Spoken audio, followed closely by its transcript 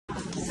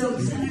So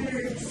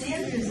Senator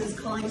Sanders is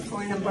calling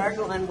for an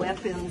embargo on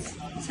weapons.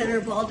 Senator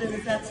Baldwin,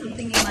 is that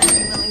something you might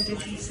be willing to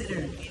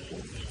consider?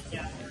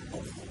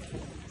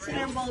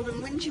 Senator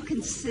Baldwin, wouldn't you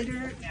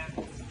consider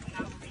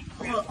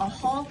a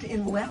halt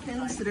in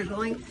weapons that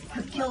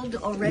have killed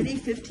already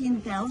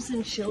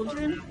 15,000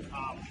 children?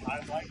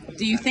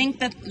 Do you think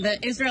that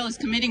Israel is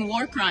committing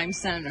war crimes,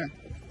 Senator?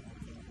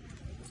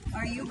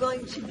 Are you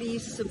going to be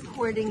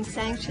supporting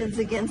sanctions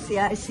against the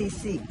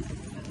ICC?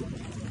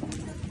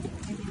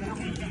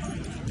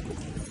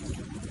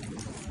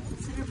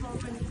 Senator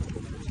Baldwin,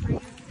 are you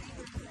in favor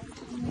of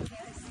sanctioning the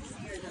ICC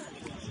or not?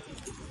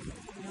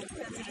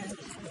 President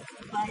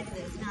Biden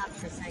is not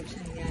for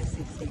sanctioning the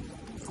ICC.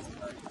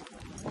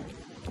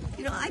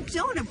 You know, I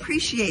don't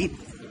appreciate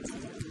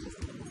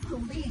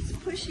police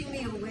pushing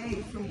me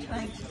away from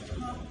trying to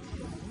talk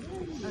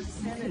to a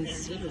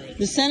senator.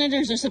 The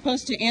senators are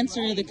supposed to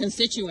answer the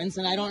constituents,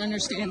 and I don't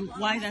understand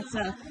why that's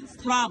a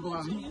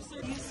problem.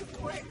 Do you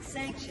support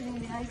sanctioning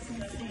the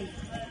ICC?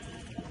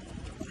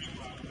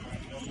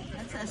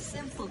 That's a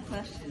simple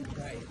question.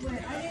 Well,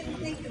 I didn't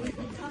think it would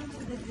come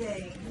to the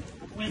day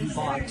when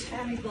Senator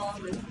Tammy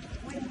Baldwin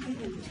wouldn't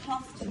even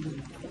talk to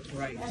me.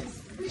 Right.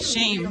 That's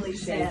Shame. really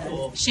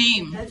sad.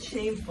 Shame. That's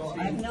shameful.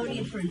 I've known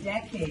you for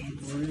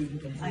decades.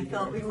 I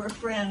thought we were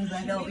friends.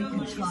 I thought we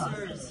could talk.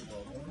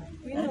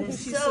 We know That who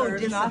is she so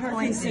serves, not her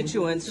disappointing.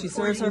 constituents. She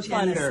serves her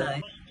Supporting funder.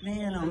 genocide.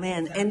 Man, oh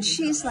man. And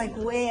she's like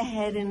way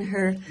ahead in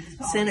her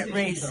Senate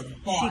race.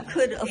 She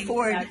could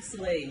afford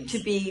to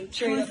be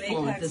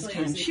truthful at this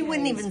time. She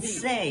wouldn't even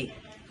say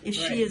if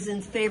she is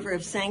in favor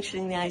of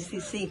sanctioning the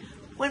ICC.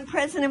 When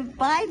President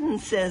Biden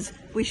says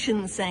we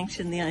shouldn't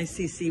sanction the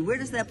ICC, where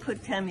does that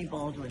put Tammy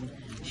Baldwin?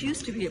 She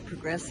used to be a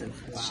progressive.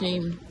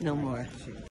 Shame. No more.